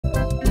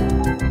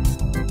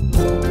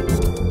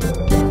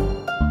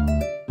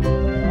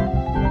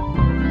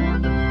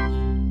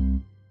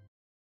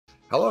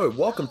Hello,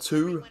 welcome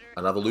to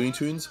another Looney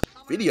Tunes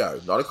video.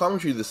 Not a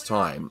commentary this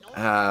time.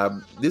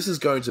 This is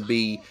going to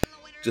be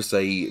just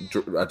a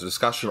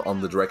discussion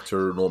on the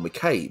director Norm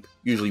McCabe.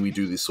 Usually we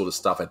do this sort of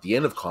stuff at the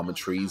end of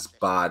commentaries,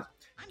 but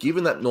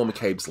given that Norm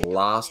McCabe's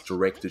last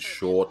directed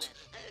short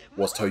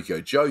was Tokyo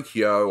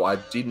Jokyo, I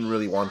didn't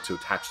really want to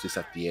attach this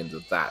at the end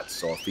of that.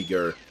 So I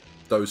figure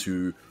those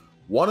who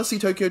want to see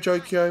Tokyo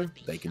Jokyo,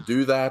 they can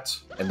do that,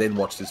 and then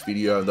watch this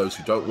video, and those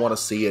who don't want to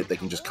see it, they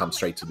can just come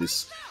straight to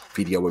this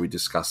video where we're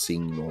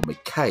discussing Norm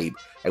McCabe.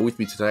 And with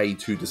me today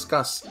to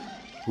discuss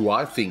who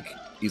I think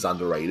is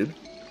underrated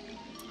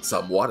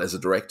somewhat as a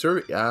director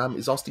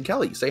is Austin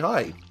Kelly. Say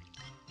hi.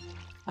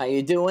 How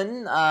you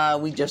doing?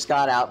 We just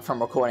got out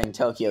from recording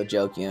Tokyo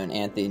Jokyo, and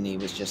Anthony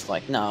was just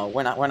like, "No,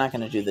 we're not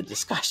going to do the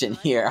discussion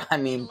here." I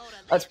mean,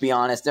 let's be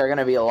honest. There are going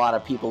to be a lot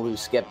of people who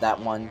skip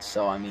that one,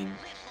 so I mean,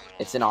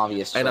 it's an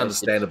obvious choice. And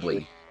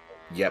understandably,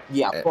 yep.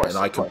 Yeah, of course.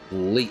 And I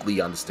completely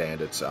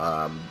understand it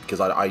because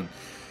I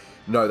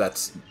know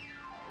that's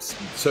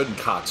certain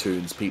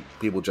cartoons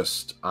people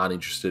just aren't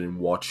interested in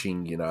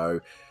watching. You know,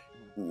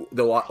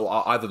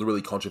 either the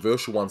really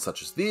controversial ones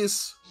such as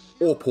this,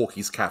 or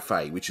Porky's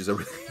Cafe, which is a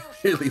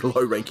really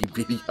low-ranking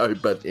video,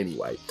 but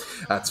anyway,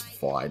 that's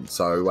fine.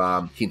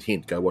 So,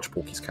 hint, go watch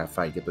Porky's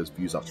Cafe, get those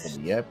views up for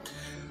me, yeah?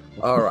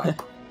 Alright.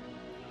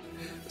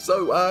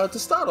 So, to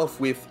start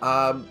off with,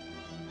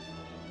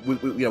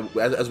 you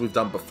know, as we've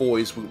done before,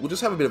 is we'll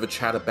just have a bit of a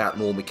chat about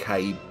Norm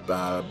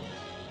McCabe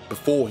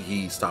before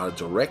he started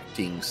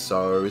directing.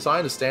 So, as I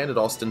understand it,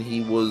 Austin,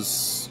 he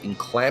was in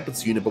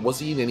Clampett's unit, but was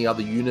he in any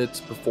other units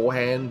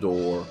beforehand,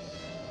 or...?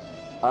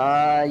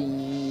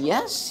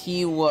 Yes,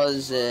 he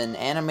was an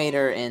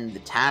animator in the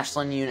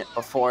Tashlin unit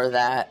before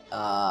that.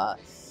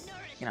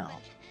 You know,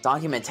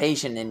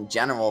 documentation in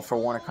general for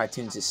Warner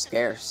Cartoons is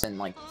scarce, and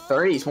like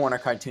 30s Warner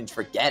Cartoons,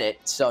 forget it.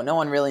 So no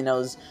one really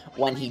knows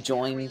when he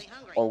joined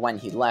or when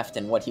he left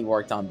and what he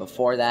worked on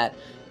before that.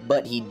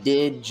 But he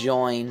did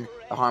join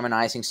the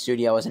Harmonizing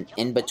Studio as an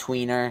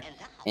in-betweener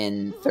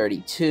in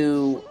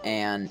 32,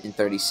 and in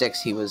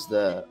 36 he was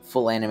the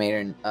full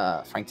animator in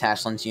Frank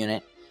Tashlin's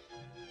unit.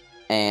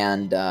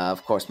 And,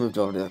 of course, moved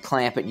over to the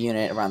Clampett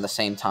unit around the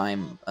same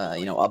time,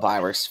 you know, Ub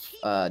Iris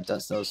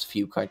does those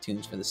few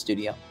cartoons for the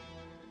studio.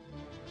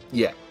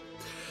 Yeah.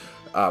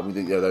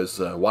 You know, those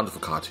wonderful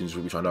cartoons,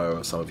 which I know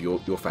are some of your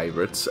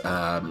favourites.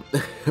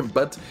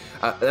 But,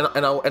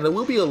 and there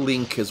will be a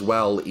link as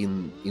well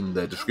in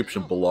the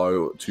description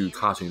below to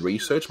Cartoon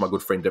Research. My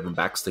good friend Devon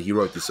Baxter, he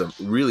wrote this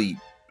really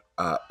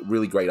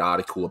great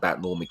article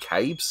about Norm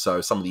McCabe,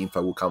 so some of the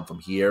info will come from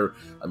here.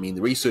 I mean,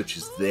 the research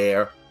is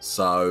there,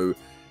 so...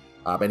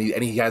 and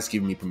he has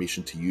given me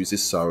permission to use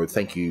this, so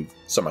thank you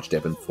so much,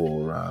 Devon,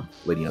 for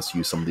letting us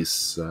use some of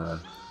this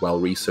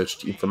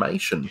well-researched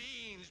information.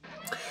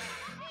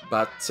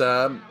 But,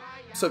 so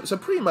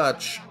pretty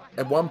much,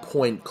 at one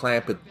point,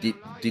 Clampett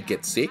did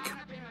get sick,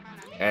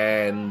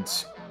 and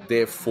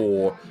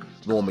therefore,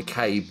 Norm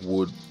McCabe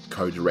would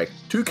co-direct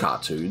 2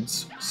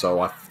 cartoons, so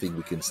I think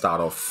we can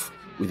start off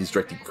with his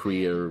directing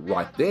career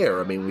right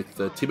there. I mean, with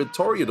Timid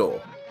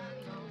Toreador.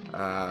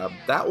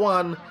 That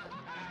one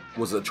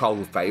was a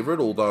childhood favourite,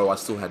 although I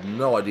still had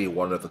no idea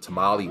what on earth a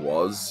tamale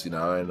was, you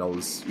know, and I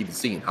was even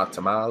seeing hot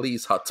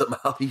tamales, and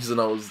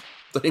I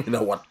don't even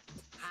know what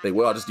they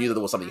were. I just knew that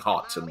there was something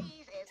hot, and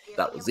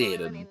that was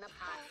it. And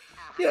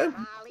yeah,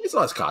 it's a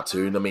nice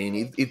cartoon. I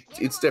mean,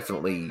 it's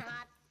definitely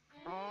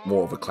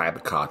more of a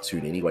Clampett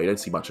cartoon anyway. You don't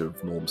see much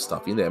of Norm's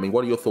stuff in there. I mean,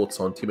 what are your thoughts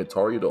on Timid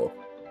Toreador?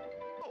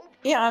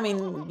 Yeah, I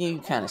mean, you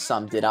kind of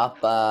summed it up.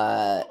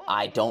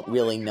 I don't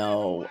really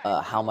know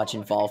how much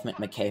involvement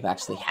McCabe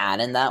actually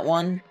had in that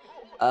one.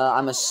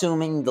 I'm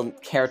assuming the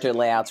character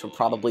layouts were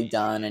probably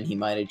done, and he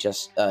might have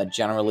just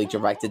generally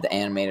directed the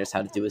animators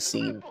how to do a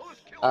scene.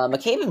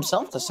 McCabe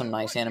himself does some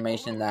nice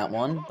animation in that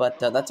one, but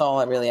that's all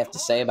I really have to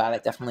say about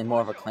it. Definitely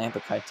more of a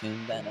Clampett cartoon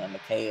than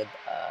McCabe.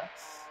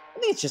 I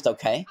think it's just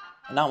okay.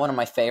 Not one of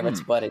my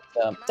favorites, but it's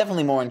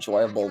definitely more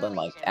enjoyable than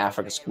like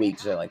Africa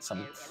Squeaks or like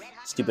some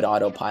stupid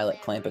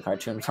autopilot Clampett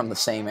cartoon from the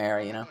same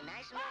era, you know?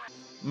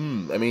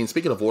 I mean,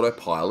 speaking of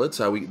autopilot,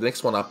 the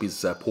next one up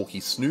is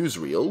Porky's Snooze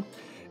Reel.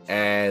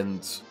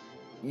 And,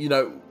 you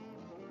know,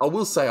 I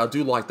will say I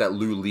do like that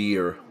Lou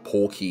Lear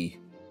Porky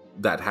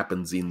that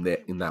happens in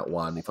that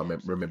one, if I'm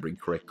remembering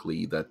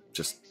correctly, that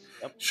just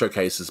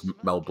showcases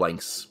Mel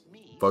Blanc's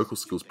vocal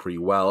skills pretty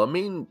well. I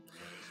mean,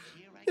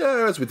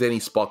 yeah, as with any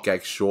spot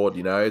gag short,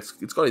 you know, it's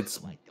got its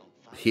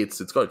hits,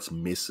 it's got its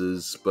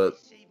misses, but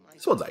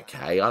this one's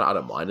okay. I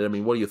don't mind it. I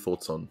mean, what are your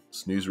thoughts on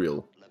Snooze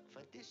Reel?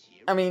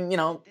 I mean, you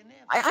know,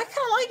 I kind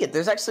of like it.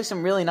 There's actually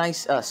some really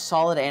nice,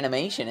 solid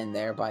animation in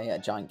there by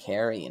John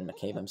Carey and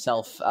McCabe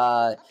himself.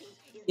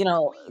 You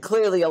know,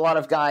 clearly a lot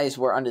of guys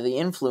were under the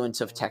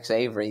influence of Tex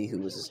Avery, who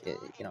was,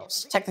 you know,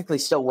 technically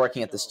still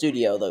working at the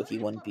studio, though he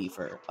wouldn't be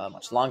for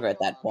much longer at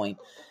that point.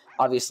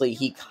 Obviously,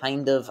 he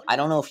kind of, I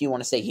don't know if you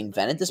want to say he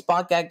invented the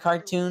spot gag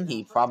cartoon.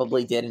 He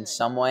probably did in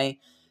some way,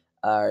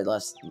 or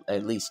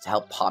at least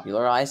help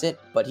popularize it.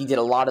 But he did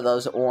a lot of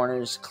those at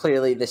Warner's.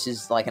 Clearly, this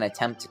is like an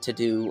attempt to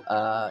do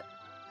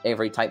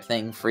Avery type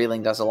thing.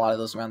 Freeling does a lot of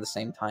those around the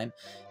same time.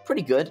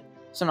 Pretty good.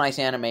 Some nice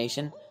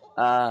animation.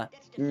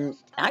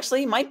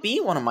 Actually, might be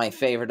one of my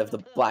favorite of the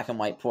black and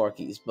white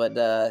Porkies, but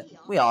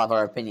we all have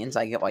our opinions.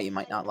 I get why you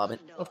might not love it.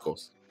 Of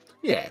course.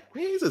 Yeah,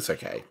 it's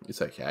okay.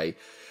 It's okay.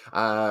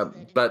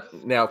 But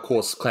now, of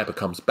course, Clamper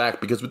comes back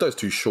because with those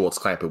two shorts,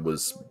 Clamper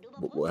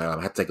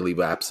had to take a leave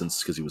of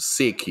absence because he was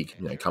sick. He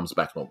comes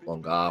back not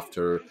long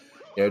after.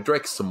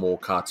 Directs some more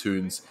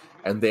cartoons,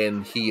 and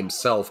then he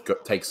himself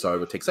takes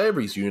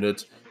Avery's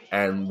unit,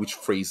 and which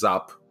frees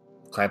up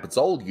Clamper's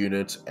old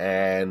unit,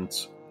 and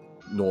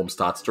Norm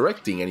starts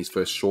directing, and his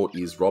first short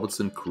is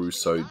Robinson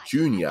Crusoe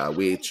Jr.,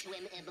 which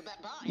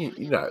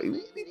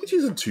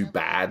isn't too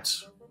bad.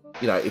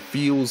 It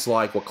feels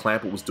like what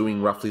Clamper was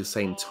doing roughly the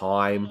same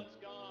time.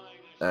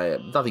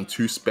 Nothing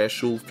too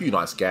special. A few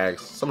nice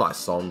gags, some nice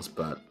songs,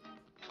 but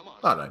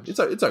I don't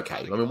know. It's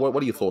okay. I mean, what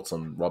are your thoughts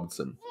on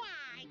Robinson?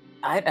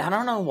 I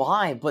don't know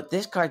why, but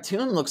this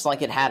cartoon looks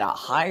like it had a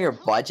higher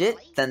budget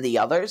than the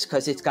others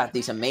because it's got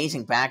these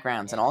amazing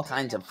backgrounds and all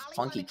kinds of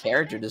funky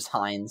character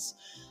designs.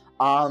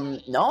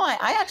 No,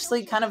 I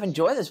actually kind of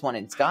enjoy this one.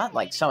 It's got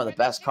like some of the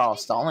best Carl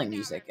Stalling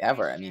music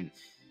ever. I mean,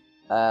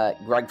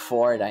 Greg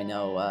Ford, I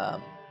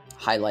know,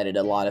 highlighted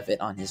a lot of it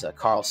on his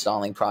Carl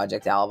Stalling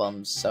Project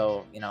albums.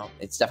 So,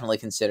 it's definitely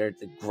considered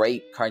the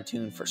great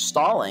cartoon for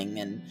Stalling,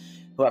 and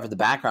whoever the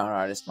background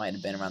artist might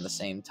have been around the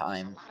same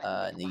time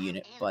in the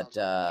unit. But,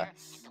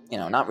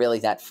 not really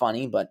that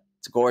funny, but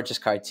it's a gorgeous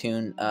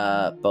cartoon,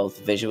 both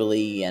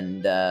visually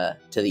and to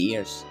the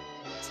ears.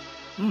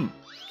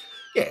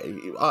 Yeah,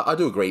 I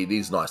do agree. It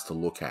is nice to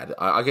look at.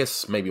 I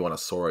guess maybe when I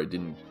saw it,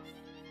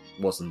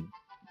 wasn't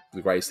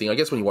the greatest thing. I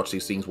guess when you watch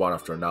these things one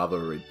after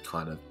another, it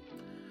kind of,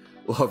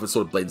 a lot of it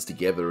sort of blends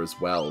together as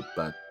well.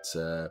 But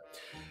the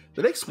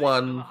next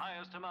one,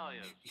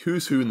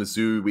 Who's Who in the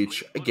Zoo,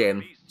 which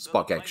again,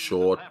 spot gag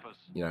short.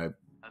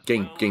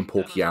 Getting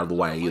Porky out of the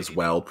way as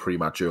well, pretty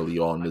much early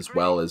on, as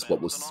well as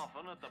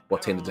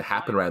what tended to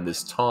happen around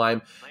this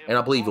time. And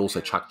I believe also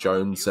Chuck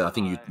Jones, I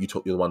think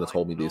you're the one that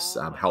told me this,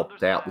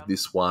 helped out with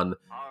this one.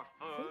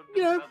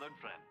 A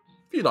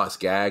few nice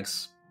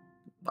gags.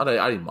 I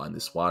didn't mind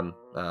this one.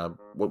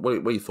 What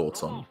are your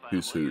thoughts on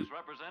Who's Who?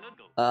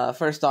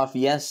 First off,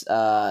 yes,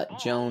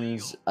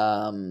 Jones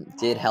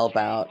did help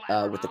out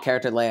with the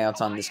character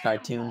layouts on this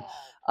cartoon.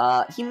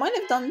 He might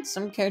have done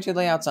some character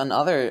layouts on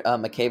other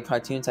McCabe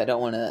cartoons. I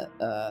don't want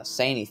to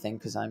say anything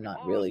because I'm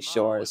not really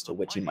sure as to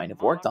which he might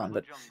have worked on,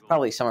 but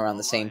probably some around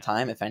the same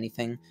time, if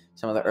anything,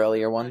 some of the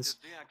earlier ones.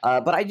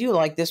 But I do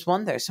like this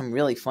one. There's some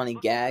really funny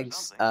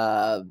gags,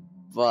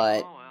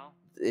 but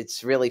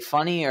it's really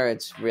funny or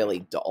it's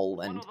really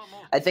dull. And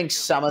I think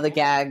some of the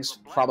gags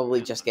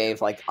probably just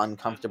gave like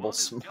uncomfortable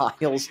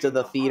smiles to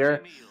the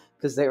theater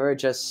because they were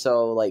just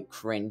so like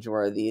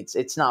cringeworthy.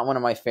 It's not one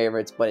of my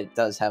favorites, but it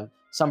does have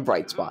some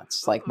bright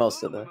spots, like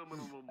most of the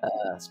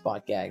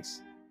spot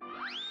gags.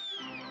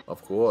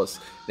 Of course.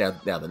 Now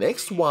the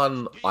next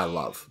one I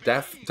love,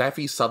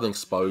 Daffy's Southern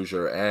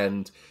Exposure,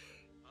 and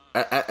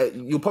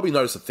you'll probably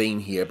notice a theme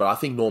here, but I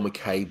think Norm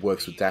McCabe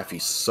works with Daffy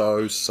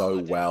so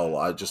well.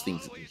 I just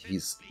think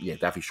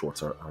Daffy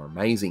shorts are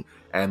amazing,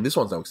 and this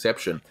one's no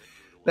exception.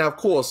 Now, of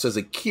course, as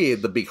a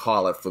kid, the big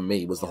highlight for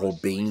me was the whole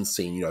beans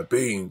scene.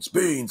 Beans,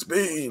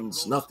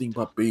 nothing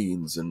but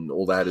beans, and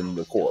all that. And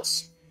of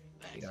course,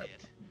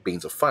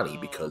 beans are funny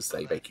because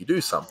they make you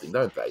do something,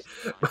 don't they?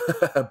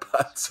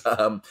 but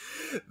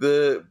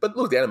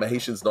look, the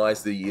animation's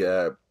nice.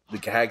 The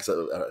gags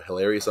are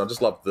hilarious. I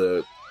just love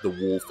the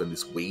wolf and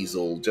this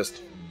weasel,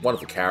 just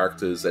wonderful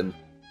characters, and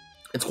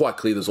it's quite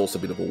clear there's also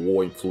a bit of a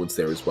war influence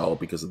there as well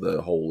because of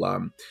the whole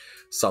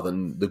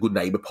the good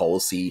neighbor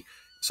policy.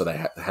 So they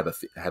had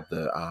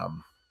the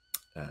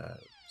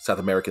South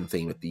American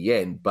theme at the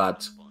end,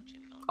 but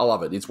I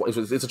love it. It's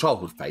a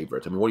childhood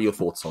favorite. I mean, what are your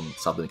thoughts on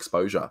Southern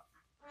Exposure?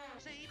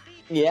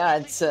 Yeah,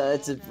 it's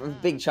a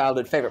big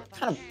childhood favorite.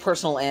 Kind of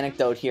personal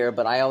anecdote here,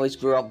 but I always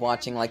grew up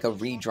watching like a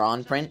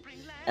redrawn print,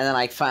 and then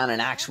I found an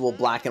actual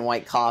black and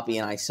white copy,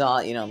 and I saw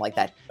like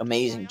that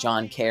amazing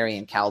John Kerry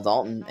and Cal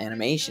Dalton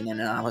animation,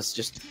 and I was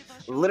just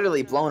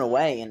literally blown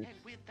away. And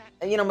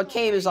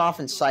McCabe is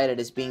often cited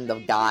as being the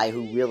guy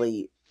who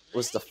really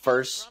was the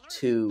first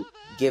to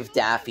give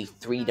Daffy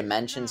 3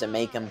 dimensions and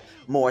make him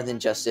more than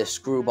just a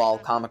screwball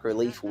comic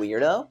relief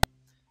weirdo.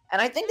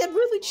 And I think that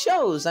really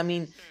shows. I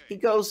mean, he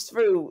goes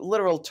through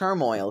literal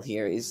turmoil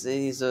here. He's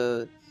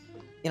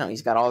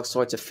got all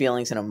sorts of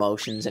feelings and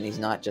emotions, and he's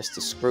not just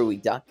a screwy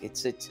duck.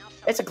 It's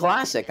a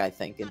classic, I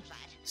think, and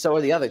so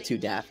are the other 2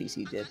 Daffys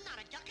he did.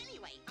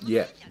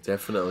 Yeah,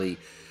 definitely.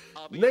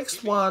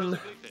 Next one,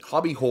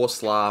 Hobby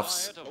Horse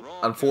Laughs.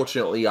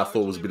 Unfortunately, I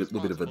thought it was a little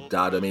bit of a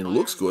dud. I mean, it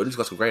looks good. It's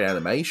got some great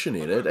animation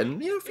in it,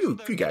 and a few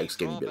gags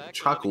gave me a bit of a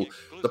chuckle.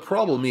 The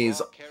problem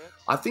is,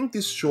 I think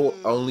this short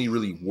only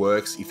really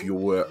works if you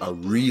were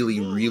really,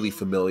 really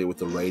familiar with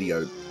the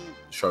radio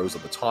shows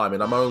at the time,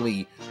 and I'm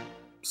only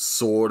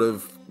sort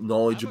of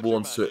knowledgeable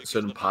on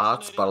certain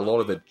parts, but a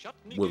lot of it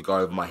will go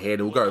over my head.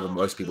 It will go over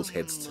most people's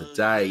heads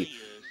today.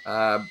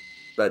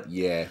 But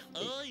yeah,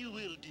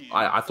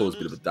 I thought it was a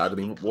bit of a dud. I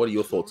mean, what are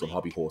your thoughts on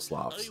Hobby Horse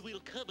Laughs?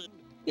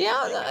 Yeah,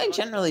 I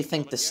generally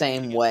think the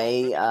same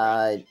way.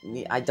 I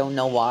don't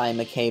know why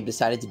McCabe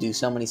decided to do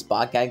so many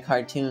spot gag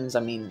cartoons. I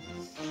mean,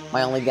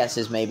 my only guess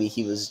is maybe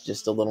he was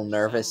just a little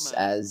nervous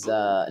as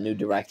a new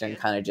director and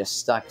kind of just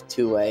stuck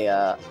to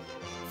a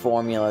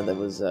formula that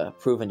was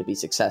proven to be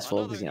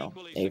successful because,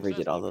 Avery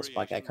did all those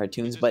spot gag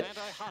cartoons. But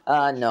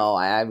no,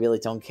 I really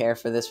don't care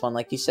for this one.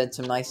 Like you said,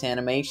 some nice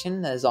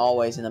animation, as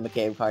always in the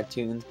McCabe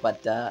cartoons.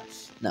 But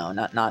no,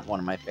 not one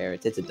of my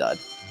favorites. It's a dud.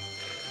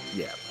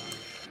 Yeah.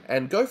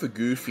 And go for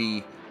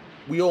Goofy.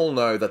 We all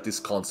know that this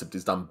concept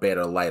is done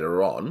better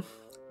later on,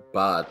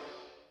 but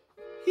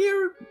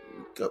here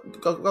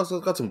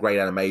got some great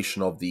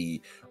animation of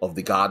the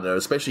gardener,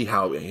 especially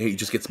how he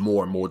just gets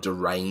more and more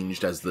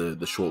deranged as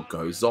the short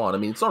goes on. I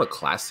mean, it's not a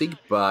classic,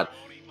 but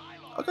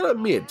I gotta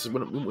admit,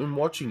 when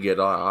watching it,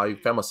 I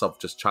found myself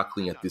just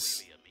chuckling at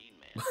this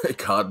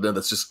gardener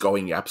that's just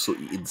going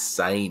absolutely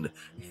insane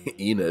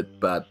in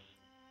it. But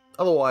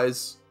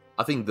otherwise,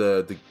 I think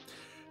the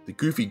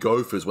Goofy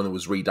Gophers, when it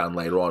was redone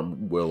later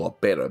on, were a lot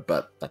better,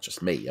 but that's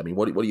just me. I mean,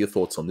 what are your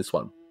thoughts on this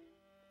one?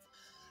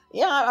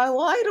 Yeah,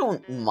 I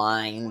don't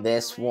mind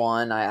this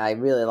one. I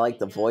really like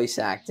the voice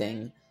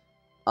acting.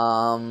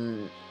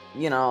 I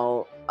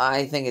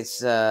think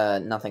it's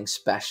nothing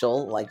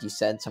special. Like you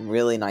said, some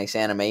really nice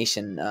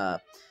animation.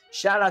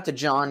 Shout out to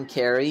John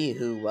Carey,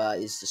 who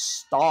is the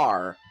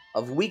star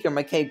of weaker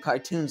McCabe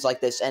cartoons like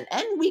this, and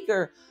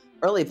weaker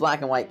early black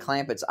and white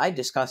Clampets. I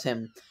discuss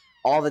him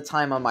all the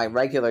time on my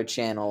regular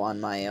channel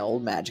on my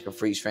old Magic of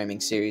Freeze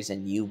Framing series,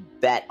 and you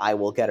bet I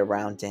will get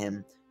around to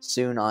him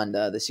soon on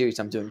the series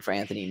I'm doing for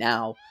Anthony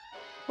now.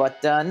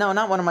 But no,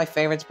 not one of my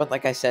favorites, but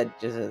like I said,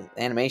 just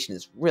animation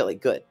is really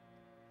good.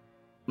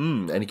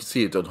 And you can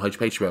see it on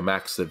HBO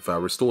Max. They've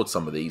restored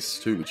some of these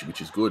too,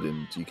 which is good,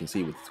 and you can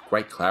see with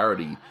great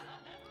clarity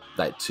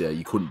that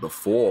you couldn't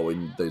before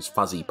in those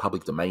fuzzy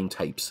public domain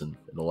tapes and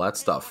all that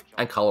stuff,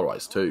 and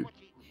colorized too.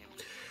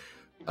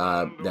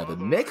 Now, the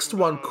next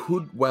one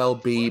could well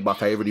be my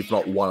favorite, if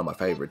not one of my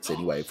favorites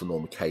anyway, for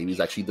Norm McCabe, is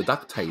actually the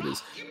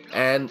Ductators.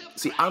 And,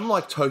 see,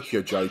 unlike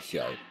Tokyo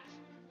Jokyo,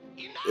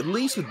 at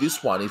least with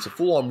this one, it's a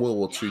full-on World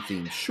War II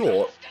themed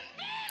short,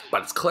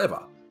 but it's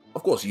clever.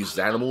 Of course, it uses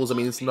animals. I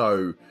mean, it's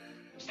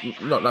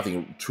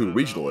nothing too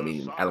original. I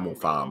mean, Animal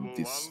Farm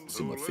did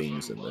similar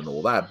things and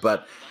all that,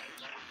 but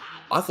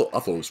I thought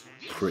it was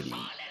pretty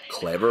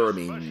clever. I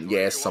mean,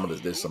 yes,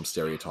 there's some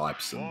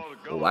stereotypes and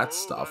all that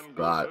stuff,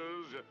 but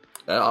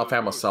I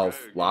found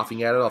myself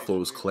laughing at it. I thought it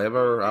was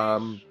clever,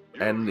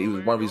 and it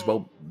was one of his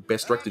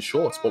best directed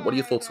shorts. But what are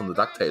your thoughts on the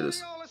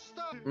Ductators?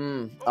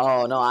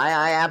 Oh no,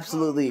 I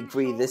absolutely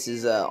agree. This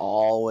has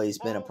always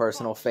been a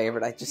personal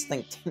favorite. I just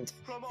think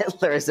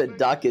Hitler as a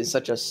duck is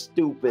such a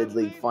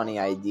stupidly funny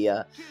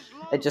idea.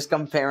 And just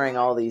comparing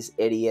all these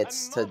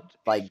idiots to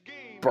like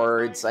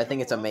birds, I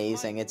think it's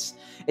amazing.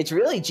 It's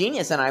really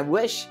genius, and I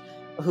wish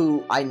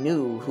I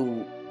knew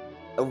who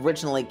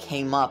originally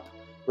came up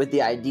with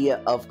the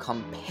idea of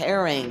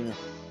comparing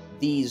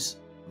these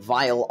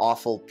vile,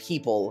 awful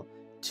people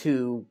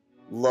to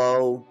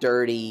low,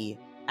 dirty,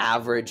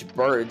 average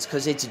birds,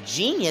 because it's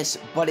genius,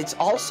 but it's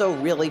also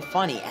really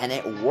funny, and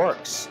it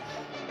works.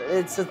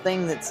 It's a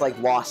thing that's like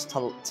lost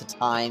to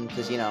time,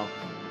 because,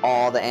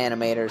 all the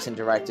animators and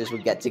directors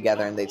would get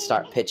together and they'd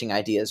start pitching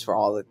ideas for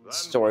all the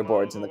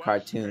storyboards and the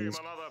cartoons.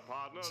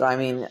 So, I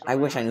mean, I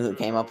wish I knew who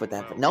came up with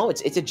that. But no,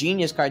 it's a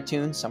genius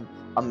cartoon, some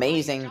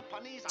amazing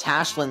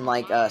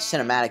Tashlin-like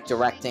cinematic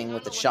directing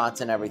with the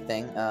shots and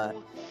everything.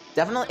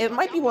 Definitely, it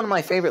might be one of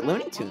my favorite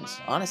Looney Tunes,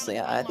 honestly.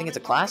 I think it's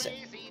a classic.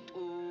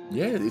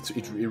 Yeah,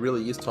 it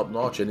really is top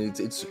notch, and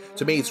it's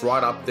to me it's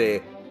right up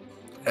there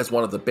as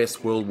one of the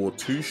best World War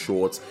II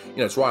shorts.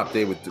 It's right up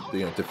there with the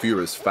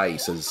Führer's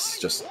face as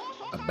just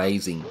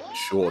amazing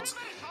shorts.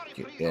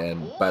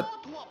 But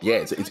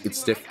yeah,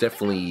 it's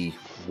definitely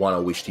one I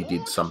wished he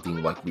did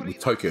something like with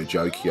Tokyo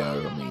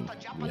Jokyo. I mean,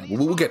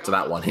 we'll get to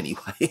that one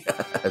anyway,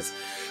 as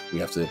we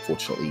have to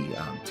unfortunately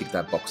tick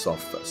that box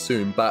off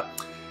soon. But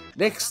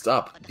next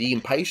up, The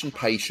Impatient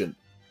Patient.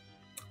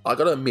 I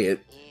gotta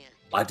admit,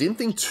 I didn't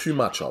think too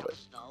much of it.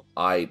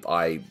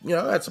 I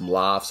had some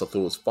laughs. I thought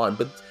it was fun,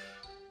 but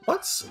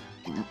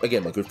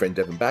again, my good friend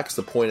Devon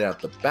Baxter pointed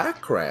out the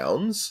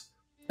backgrounds,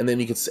 and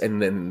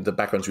then the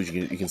backgrounds which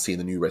you can see in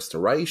the new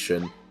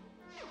restoration.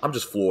 I'm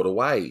just floored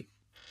away.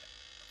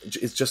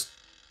 It's just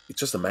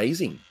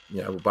amazing,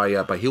 by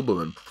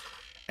Hilberman,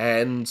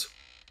 and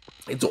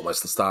it's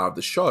almost the star of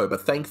the show.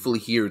 But thankfully,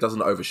 here it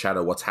doesn't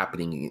overshadow what's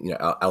happening,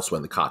 elsewhere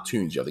in the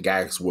cartoons. The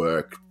gags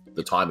work,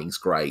 the timing's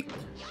great,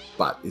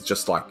 but it's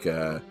just like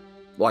the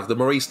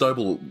Maurice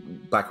Noble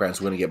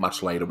backgrounds we're going to get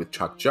much later with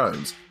Chuck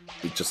Jones.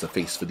 It's just a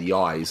feast for the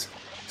eyes,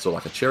 sort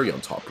of like a cherry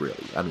on top,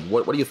 really. I mean,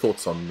 what are your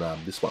thoughts on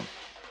this one?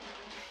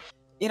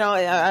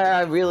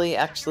 I really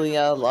actually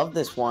love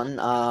this one.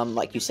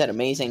 Like you said,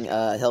 amazing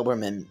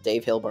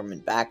Dave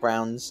Hilberman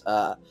backgrounds,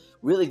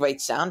 really great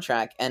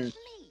soundtrack, and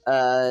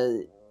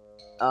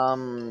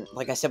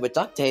like I said with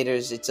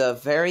Ductators, it's a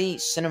very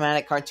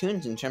cinematic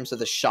cartoon in terms of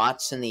the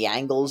shots and the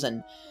angles,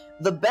 and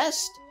the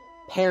best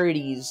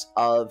parodies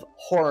of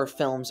horror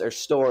films or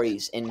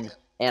stories in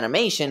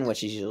animation,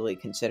 which is usually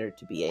considered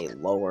to be a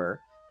lower,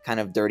 kind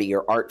of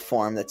dirtier art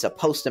form that's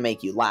supposed to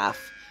make you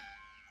laugh.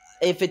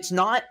 If it's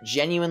not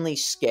genuinely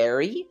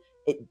scary,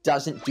 it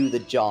doesn't do the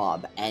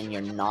job, and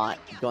you're not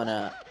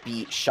gonna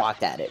be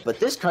shocked at it. But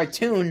this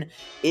cartoon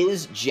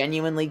is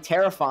genuinely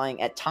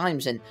terrifying at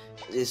times, and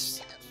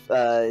is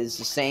the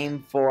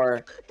same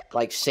for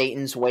like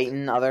Satan's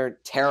Waiting, other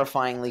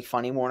terrifyingly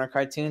funny Warner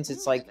cartoons.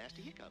 It's like,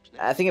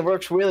 I think it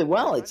works really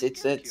well. It's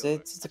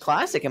a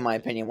classic in my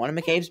opinion, one of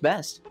McCabe's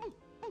best.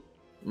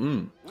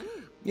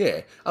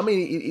 Yeah, I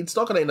mean, it's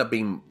not going to end up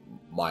being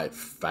my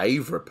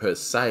favorite per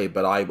se,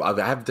 but I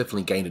have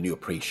definitely gained a new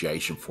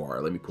appreciation for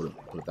it. Let me put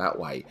it that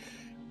way.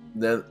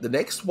 The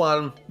next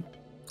one,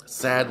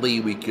 sadly,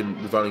 we've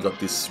only got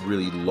this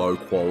really low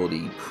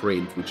quality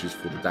print, which is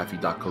for the Daffy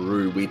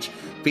Duckaroo, which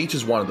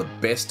features one of the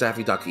best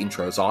Daffy Duck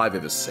intros I've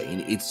ever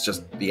seen. It's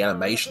just the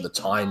animation, the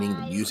timing,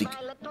 the music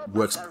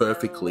works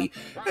perfectly,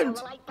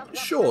 and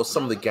sure,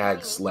 some of the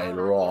gags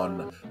later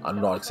on are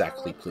not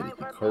exactly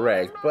politically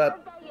correct,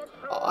 but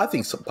I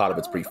think some part of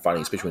it's pretty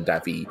funny, especially when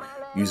Daffy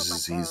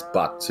uses his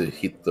butt to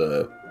hit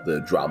the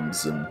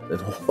drums and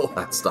all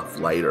that stuff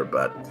later.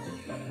 But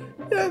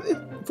yeah,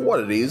 for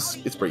what it is,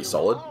 it's pretty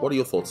solid. What are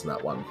your thoughts on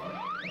that one?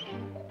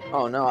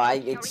 Oh no,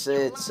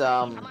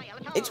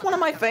 it's one of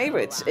my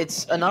favorites.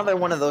 It's another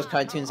one of those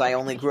cartoons I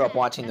only grew up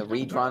watching the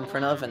redrawn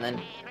print of, and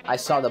then I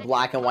saw the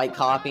black and white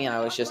copy, and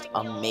I was just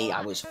amazed.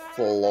 I was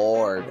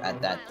floored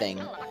at that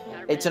thing.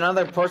 It's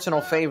another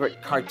personal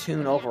favorite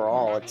cartoon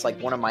overall. It's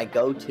like one of my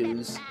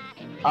go-tos.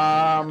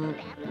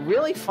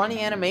 Really funny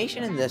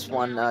animation in this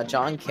one.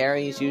 John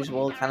Kerry, as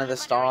usual, kind of the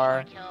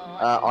star.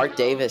 Art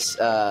Davis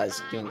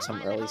is doing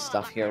some early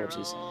stuff here, which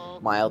is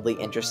mildly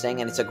interesting,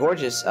 and it's a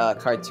gorgeous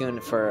cartoon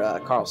for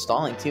Carl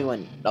Stalling too,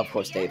 and of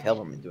course Dave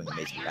Hilberman doing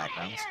amazing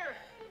backgrounds.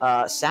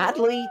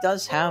 Sadly,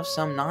 does have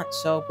some not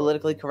so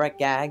politically correct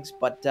gags,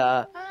 but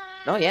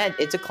no, yeah,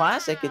 it's a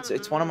classic.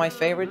 It's one of my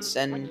favorites,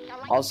 and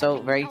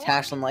also very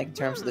Tashlin-like in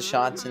terms of the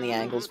shots and the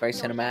angles, very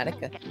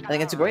cinematic. I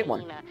think it's a great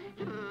one.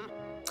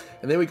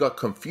 And then we got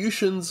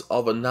Confusions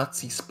of a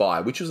Nazi Spy,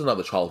 which is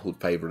another childhood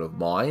favorite of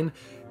mine.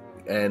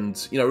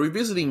 And, you know,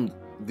 revisiting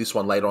this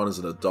one later on as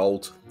an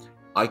adult,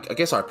 I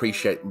guess I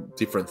appreciate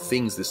different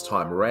things this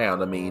time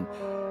around. I mean,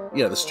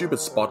 you know, the stupid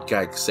spot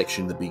gag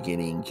section in the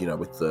beginning, you know,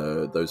 with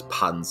those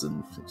puns,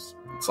 and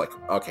it's like,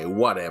 okay,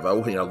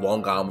 whatever, you know,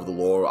 long arm of the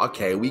law,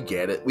 okay, we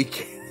get it,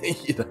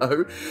 you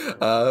know.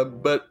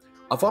 But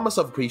I find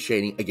myself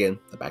appreciating, again,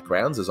 the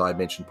backgrounds, as I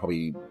mentioned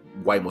probably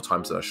way more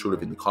times than I should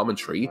have in the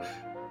commentary,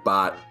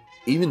 but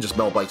even just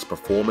Mel Blanc's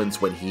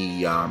performance when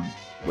he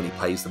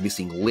plays the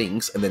missing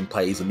links and then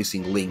plays the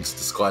missing links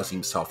disguising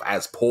himself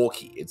as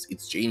Porky,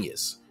 it's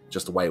genius,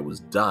 just the way it was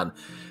done.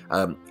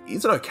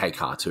 It's an okay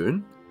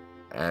cartoon,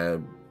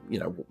 you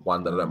know,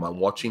 one that I don't mind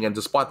watching, and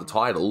despite the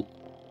title,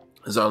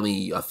 there's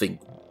only, I think,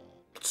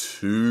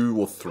 2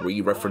 or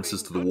 3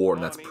 references to the war,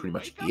 and that's pretty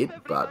much it,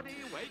 but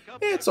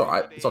yeah, it's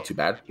alright, it's not too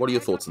bad. What are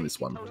your thoughts on this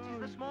one?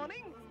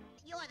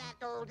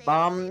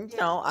 You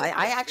know,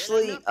 I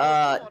actually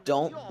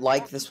don't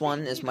like this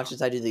one as much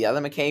as I do the other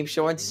McCabe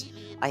shorts.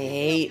 I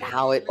hate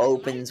how it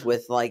opens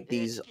with like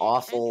these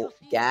awful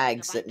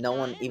gags that no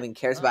one even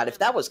cares about. If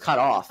that was cut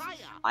off,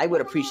 I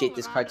would appreciate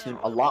this cartoon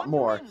a lot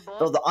more.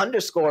 Though the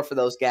underscore for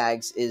those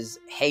gags is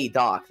 "Hey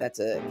Doc." That's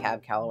a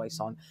Cab Calloway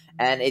song,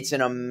 and it's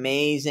an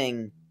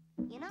amazing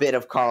bit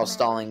of Carl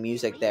Stalling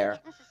music there.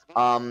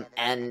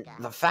 And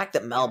the fact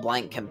that Mel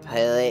Blanc can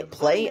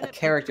play a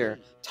character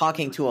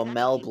talking to a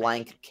Mel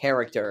Blanc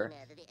character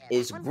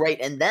is great.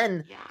 And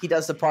then he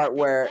does the part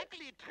where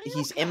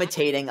he's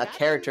imitating a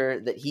character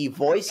that he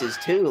voices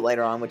too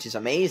later on, which is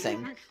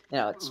amazing. You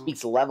know, it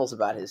speaks levels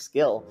about his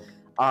skill.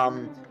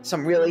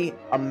 Some really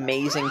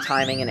amazing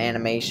timing and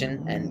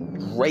animation, and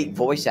great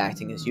voice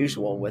acting as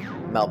usual with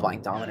Mel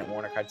Blanc dominant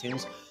Warner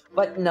cartoons.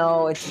 But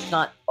no, it's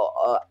not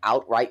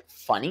outright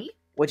funny,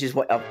 which is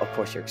what, of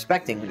course, you're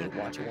expecting when you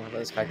watch one of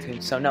those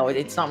cartoons. So no,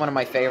 it's not one of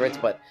my favorites,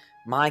 but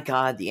my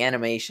God, the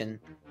animation,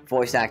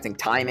 voice acting,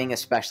 timing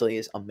especially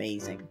is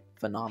amazing.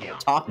 Phenomenal.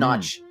 Top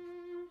notch.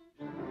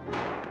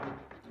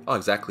 Oh,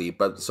 exactly.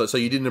 But so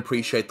you didn't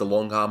appreciate the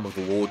long arm of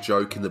the law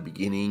joke in the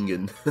beginning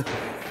and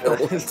all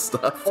that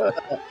stuff?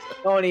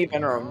 Don't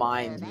even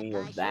remind me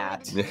of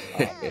that.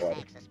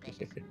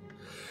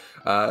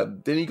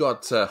 Then you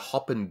got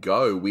Hop and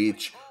Go,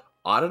 which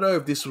I don't know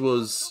if this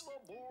was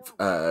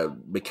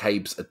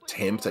McCabe's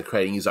attempt at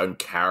creating his own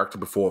character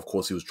before, of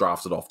course, he was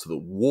drafted off to the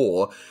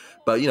war.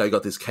 But, you know, you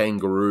got this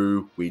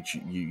kangaroo, which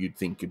you'd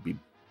think could be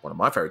one of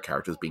my favorite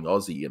characters, being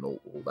Aussie and all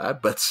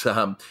that. But,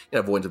 you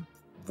know,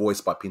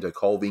 voiced by Pinto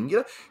Colvin, you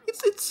know,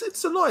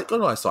 it's a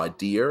nice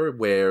idea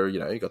where,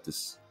 you know, you got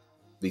these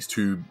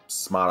 2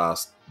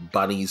 smart-ass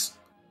bunnies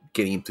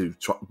getting him to,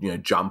 you know,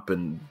 jump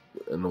and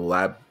all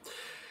that.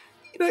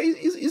 You know,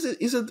 is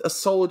it a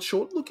solid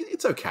short? Look,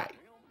 it's okay.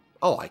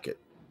 I like it.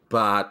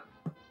 But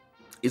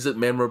is it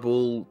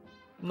memorable?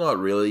 Not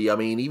really. I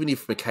mean, even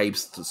if McCabe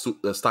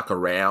stuck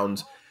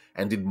around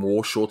and did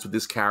more shorts with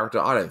this character,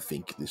 I don't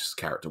think this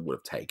character would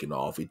have taken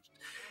off. It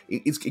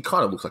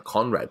kind of looks like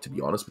Conrad, to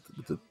be honest,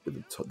 with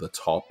the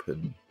top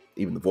and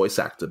even the voice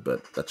actor,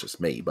 but that's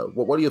just me. But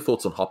what are your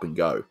thoughts on Hop and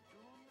Go?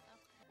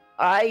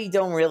 I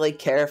don't really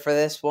care for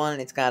this one.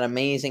 It's got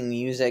amazing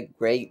music,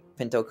 great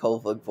Pinto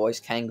Kovac voice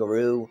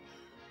kangaroo.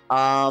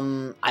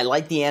 I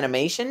like the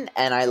animation,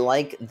 and I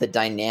like the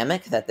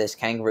dynamic that this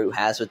kangaroo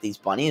has with these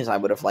bunnies. I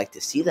would have liked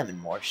to see them in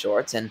more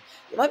shorts, and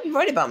you might be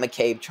right about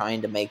McCabe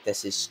trying to make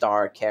this his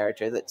star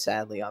character that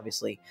sadly,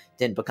 obviously,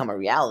 didn't become a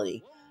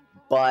reality.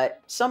 But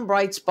some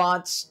bright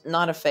spots,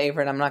 not a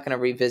favorite. I'm not going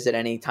to revisit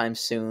anytime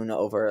soon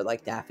over,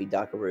 like, Daffy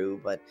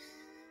Duckaroo, but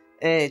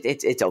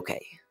it's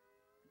okay.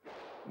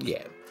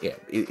 Yeah,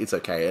 it's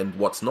okay. And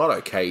what's not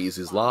okay is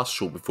his last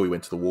short before he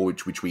went to the war,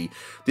 which we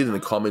did in the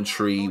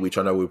commentary, which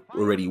I know we're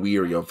already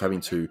weary of having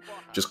to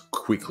just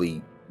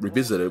quickly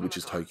revisit it, which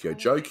is Tokyo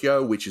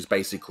Jokyo, which is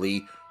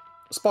basically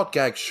a spot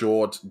gag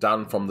short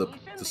done from the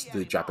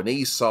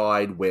Japanese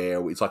side,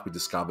 where it's like we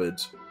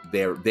discovered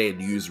their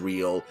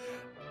newsreel.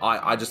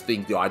 I just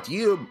think the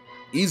idea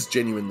is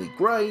genuinely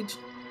great,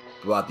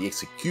 but the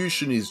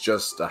execution is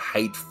just a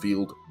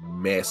hate-filled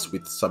mess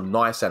with some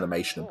nice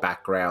animation and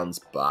backgrounds,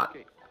 but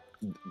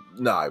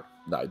no,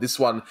 this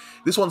one's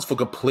for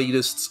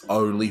completists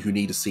only who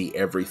need to see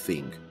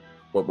everything.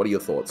 What are your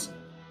thoughts?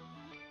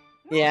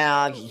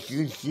 Yeah,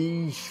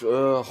 the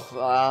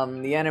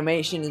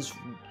animation is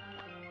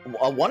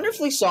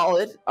wonderfully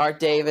solid. Art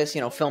Davis,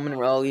 Phil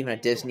Monroe, even a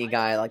Disney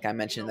guy, like I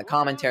mentioned in the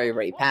commentary,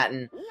 Ray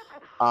Patton,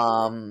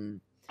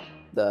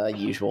 the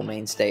usual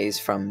mainstays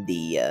from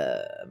the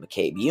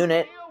McCabe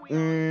unit.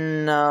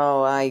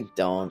 No, I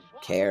don't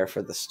care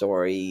for the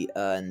story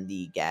and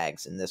the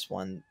gags in this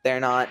one. They're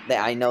not.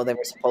 I know they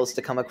were supposed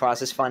to come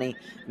across as funny.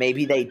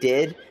 Maybe they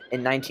did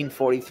in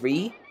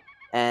 1943,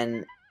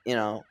 and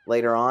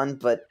later on.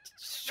 But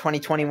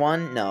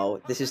 2021,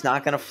 no, this is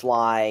not gonna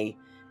fly.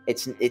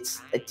 It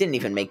didn't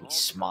even make me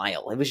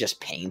smile. It was just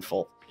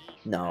painful.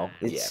 No,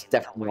 it's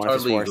definitely one of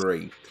his worst.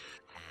 Agree.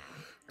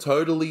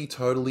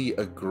 Totally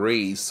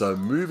agree. So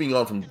moving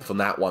on from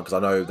that one, because I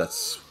know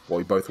that's what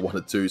we both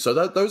wanted to. So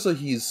those are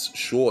his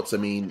shorts. I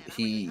mean,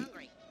 he,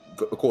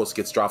 of course,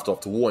 gets drafted off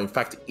to war. In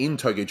fact, in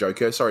Tokyo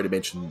Jokyo, sorry to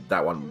mention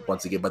that one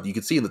once again, but you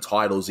can see in the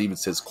titles, even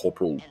says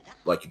Corporal.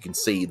 Like, you can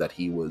see that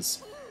he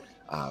was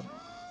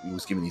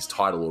given his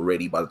title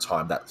already by the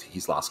time that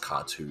his last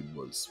cartoon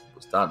was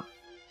done.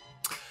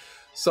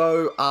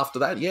 So after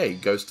that, he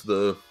goes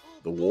to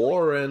the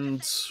war,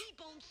 and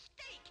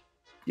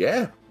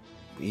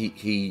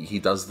he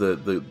does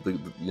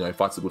the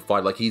fights the good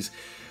fight. Like,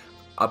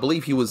 I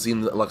believe he was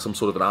in like some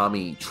sort of an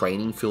army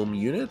training film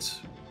unit.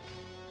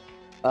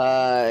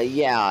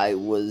 It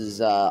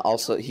was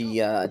also he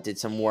did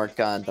some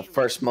work on the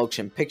first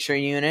motion picture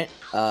unit,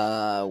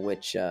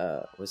 which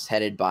was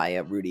headed by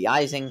Rudy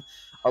Eising.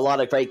 A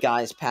lot of great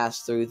guys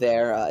passed through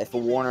there. If a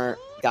Warner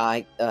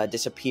guy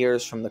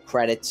disappears from the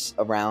credits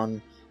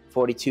around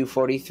 42,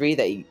 43,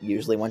 they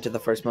usually went to the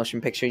first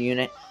motion picture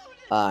unit.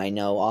 I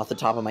know off the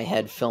top of my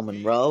head, Phil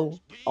Monroe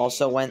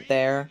also went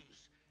there.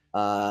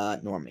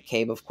 Norm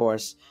McCabe, of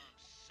course.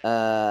 He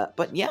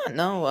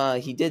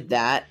did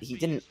that. He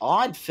did an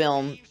odd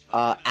film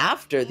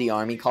after the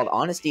Army called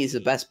Honesty is the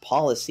Best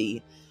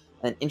Policy,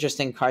 an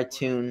interesting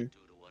cartoon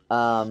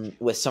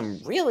with some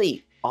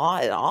really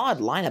odd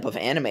lineup of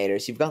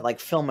animators. You've got like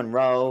Phil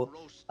Monroe,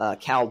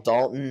 Cal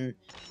Dalton,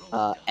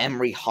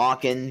 Emery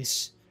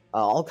Hawkins,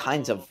 all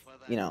kinds of,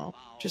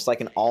 just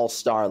like an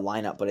all-star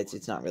lineup, but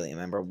it's not really a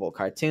memorable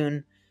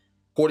cartoon.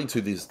 According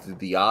to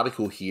the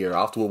article here,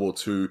 after World War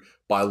II,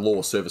 by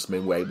law,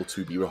 servicemen were able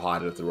to be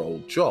rehired at their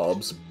old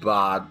jobs,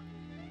 but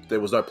there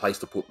was no place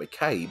to put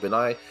McCabe, and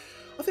I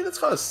think that's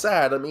kind of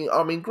sad. I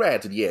mean,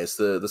 granted, yes,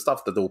 the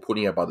stuff that they were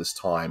putting out by this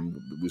time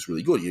was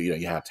really good. You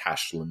had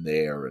Tashlin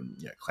there, and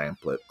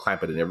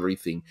Clampett and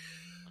everything.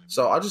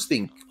 So I just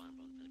think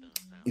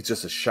it's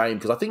just a shame,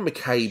 because I think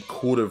McCabe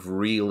could have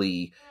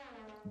really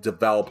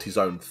developed his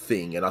own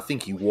thing, and I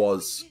think he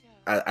was,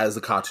 as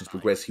the cartoons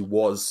progressed, he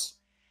was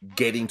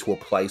getting to a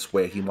place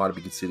where he might have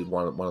been considered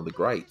one of the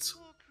greats.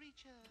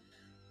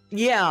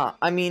 Yeah,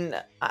 I mean,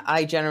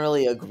 I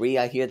generally agree.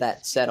 I hear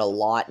that said a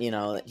lot,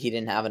 that he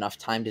didn't have enough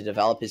time to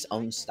develop his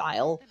own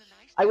style.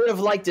 I would have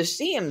liked to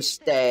see him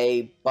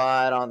stay,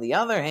 but on the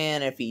other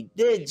hand, if he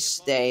did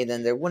stay,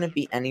 then there wouldn't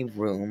be any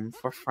room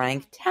for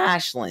Frank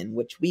Tashlin,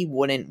 which we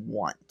wouldn't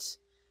want.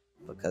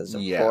 Because,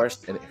 of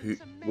course,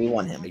 we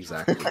want him.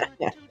 Exactly.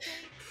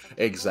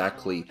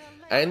 Exactly.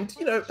 And,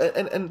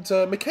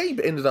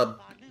 McCabe ended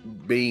up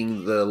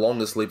being the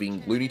longest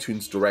living Looney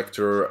Tunes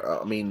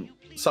director. I mean,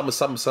 some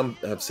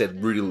have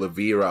said Rudy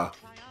Levera.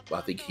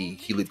 I think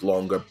he lived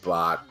longer,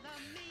 but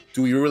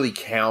do we really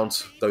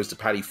count those to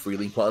Patty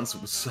Freeling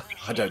ones?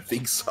 I don't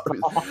think so.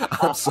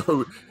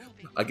 So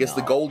I guess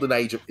the golden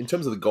age in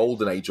terms of the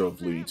golden age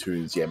of Looney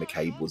Tunes,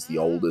 McCabe was the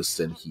oldest,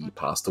 and he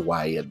passed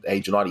away at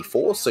age of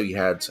 94. So he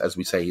had, as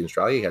we say in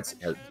Australia, he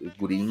had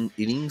good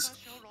innings.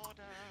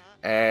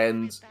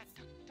 And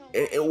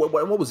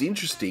what was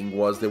interesting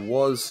was there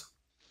was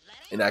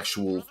an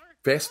actual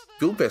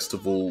film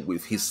festival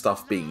with his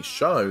stuff being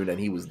shown, and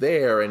he was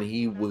there, and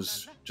he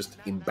was just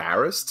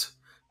embarrassed.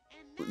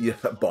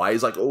 By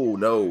he's like, oh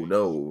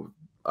no,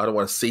 I don't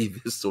want to see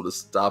this sort of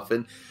stuff,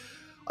 and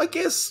I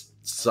guess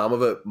some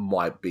of it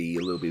might be a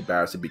little bit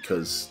embarrassing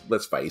because,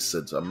 let's face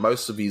it,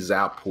 most of his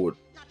output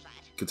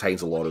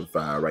contains a lot of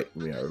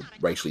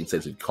racially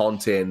insensitive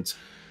content,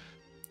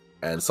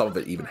 and some of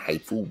it even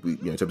hateful. In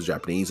terms of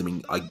Japanese, I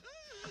mean, I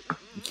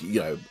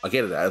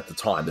get it. At the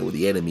time, they were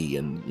the enemy,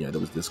 and there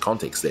was this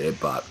context there.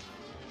 But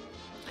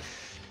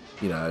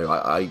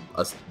I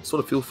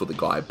sort of feel for the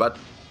guy. But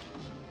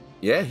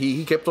yeah,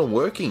 he kept on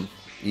working.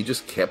 He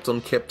just kept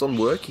on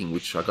working,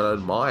 which I gotta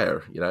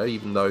admire.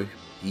 Even though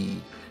he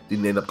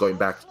didn't end up going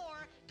back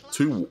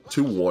to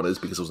Warner's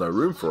because there was no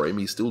room for him,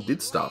 he still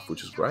did stuff,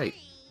 which is great.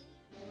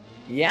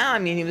 Yeah, I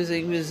mean, he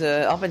was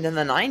up into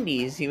the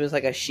 90s. He was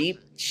like a sheep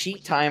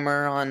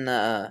timer on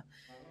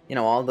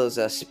all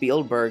those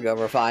Spielberg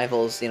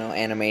revivals.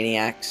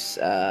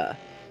 Animaniacs,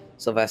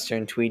 Sylvester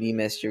and Tweety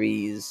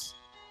Mysteries.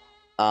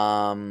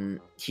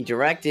 He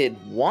directed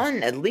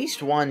at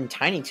least one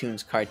Tiny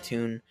Toons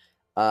cartoon.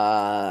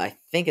 I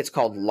think it's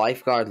called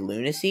Lifeguard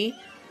Lunacy,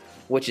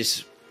 which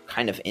is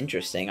kind of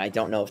interesting. I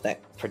don't know if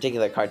that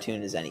particular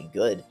cartoon is any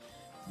good.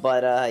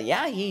 But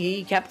yeah,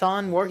 he kept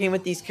on working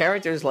with these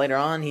characters later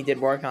on. He did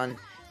work on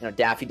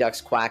Daffy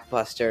Duck's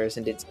Quackbusters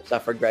and did some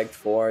stuff for Greg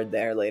Ford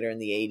there later in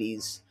the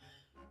 80s.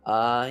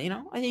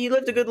 He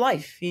lived a good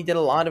life. He did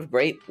a lot of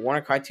great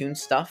Warner Cartoon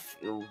stuff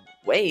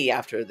way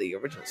after the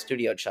original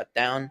studio shut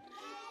down.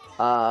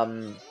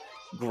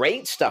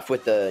 Great stuff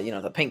with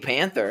the Pink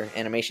Panther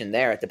animation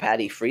there at the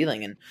Patty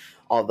Freeling and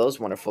all those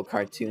wonderful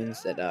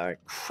cartoons that are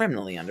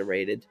criminally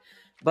underrated.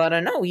 But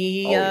no,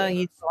 he did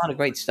a lot of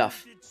great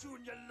stuff.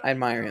 I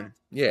admire him.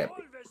 Yeah.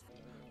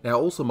 Now,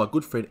 also, my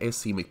good friend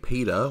S.C.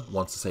 McPeter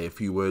wants to say a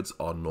few words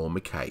on Norm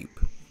McCabe.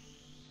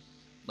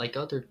 Like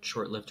other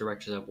short-lived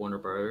directors at Warner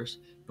Bros.,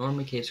 Norm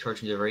McCabe's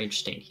cartoons are very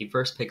interesting. He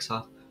first picks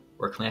off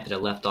where Clampett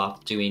had left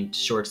off doing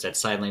shorts that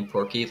sideline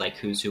Porky, like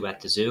Who's Who at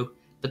the Zoo,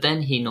 but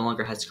then he no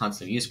longer has to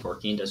constantly use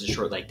Porky and does a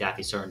short like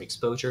Daffy Star and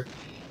Exposure,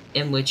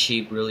 in which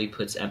he really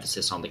puts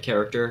emphasis on the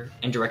character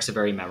and directs a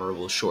very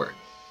memorable short.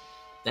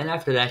 Then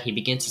after that, he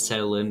begins to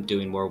settle in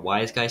doing more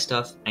wise guy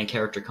stuff and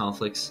character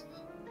conflicts,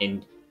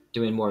 in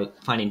doing more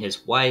finding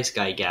his wise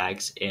guy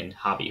gags in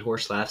Hobby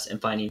Horse Laughs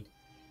and finding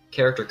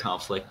character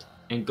conflict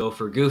in Go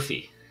for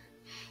Goofy.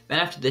 Then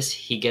after this,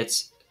 he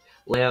gets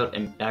layout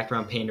and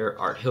background painter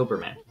Art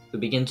Hilberman, who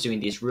begins doing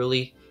these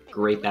really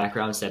great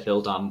backgrounds that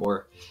build on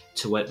more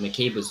to what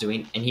McCabe was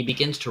doing, and he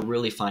begins to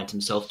really find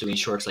himself doing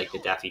shorts like the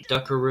Daffy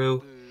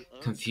Duckaroo,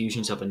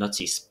 Confusions of a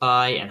Nutsy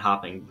Spy, and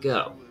Hop and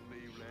Go.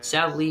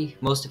 Sadly,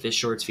 most of his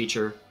shorts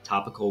feature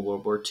topical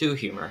World War II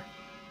humor,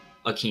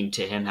 akin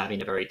to him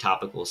having a very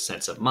topical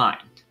sense of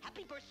mind.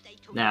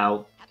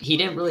 Now, he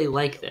didn't really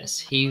like this.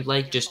 He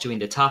liked just doing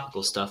the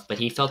topical stuff, but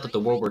he felt that the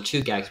World War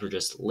II gags were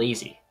just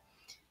lazy.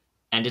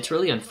 And it's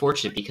really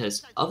unfortunate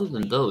because, other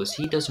than those,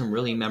 he does some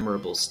really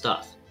memorable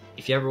stuff.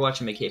 If you ever watch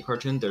a McCabe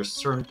cartoon, there's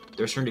certain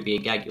to be a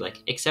gag you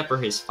like, except for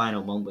his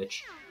final one,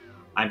 which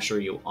I'm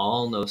sure you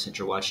all know since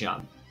you're watching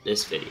on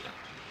this video.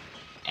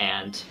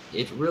 And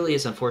it really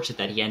is unfortunate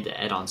that he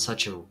ended on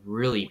such a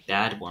really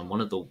bad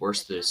one of the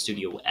worst the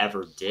studio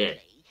ever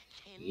did.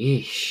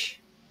 Yeesh.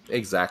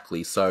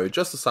 Exactly. So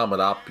just to sum it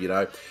up,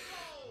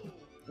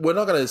 we're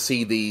not going to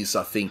see these,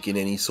 I think, in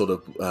any sort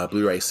of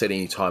Blu-ray set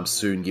anytime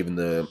soon, given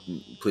the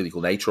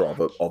political nature of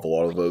a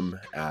lot of them.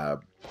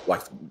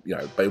 But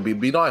it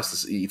would be nice to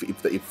see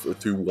if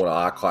through Warner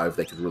Archive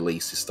they could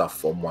release this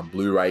stuff on one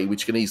Blu-ray,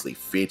 which can easily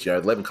fit,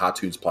 11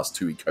 cartoons plus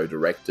 2 he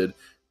co-directed.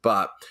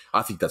 But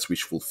I think that's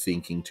wishful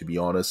thinking, to be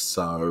honest.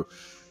 So,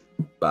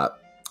 but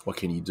what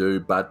can you do?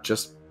 But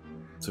just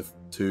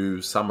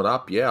to sum it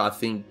up, yeah, I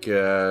think,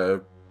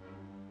 if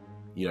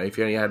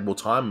you only had more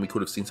time, we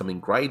could have seen something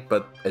great.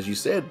 But as you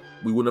said,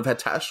 we wouldn't have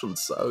had Tashlin.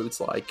 So it's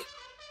like,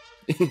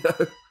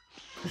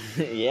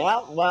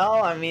 Yeah,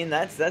 well, I mean,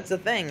 that's the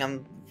thing.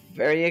 I'm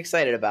very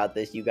excited about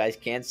this. You guys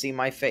can't see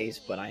my face,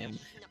 but I am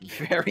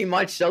very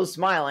much so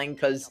smiling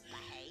because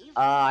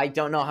I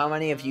don't know how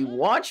many of you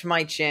watch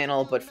my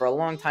channel, but for a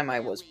long time I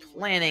was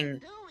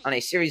planning on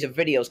a series of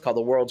videos called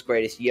The World's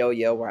Greatest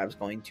Yo-Yo, where I was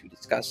going to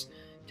discuss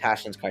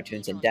Tashlin's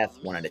cartoons in depth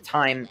one at a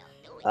time.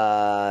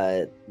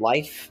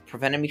 Life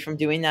prevented me from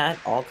doing that.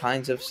 All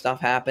kinds of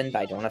stuff happened.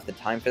 I don't have the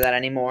time for that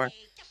anymore.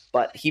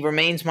 But he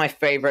remains my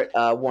favorite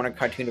Warner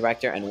cartoon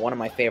director and one of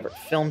my favorite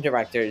film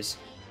directors,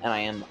 and I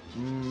am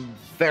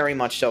very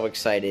much so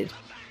excited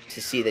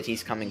to see that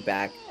he's coming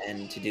back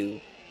and to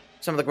do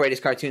some of the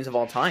greatest cartoons of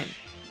all time.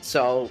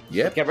 So,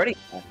 yep. Get ready.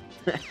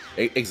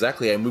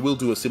 Exactly, and we will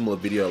do a similar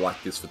video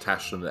like this for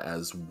Tashlin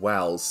as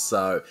well.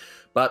 So,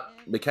 but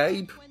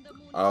McCabe,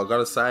 I've got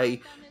to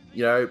say,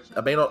 I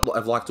may not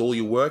have liked all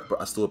your work, but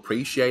I still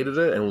appreciated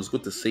it, and it was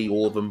good to see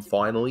all of them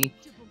finally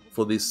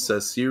for this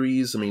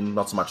series. I mean,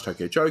 not so much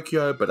Tokyo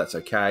Jokyo, but that's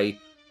okay.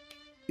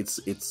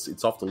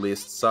 It's off the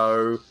list.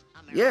 So,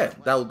 yeah,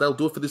 they'll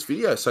do it for this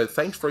video. So,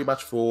 thanks very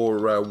much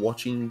for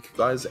watching,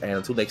 guys, and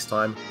until next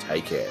time,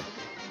 take care.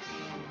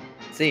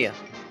 See ya.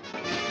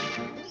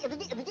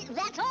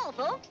 That's all,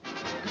 folks.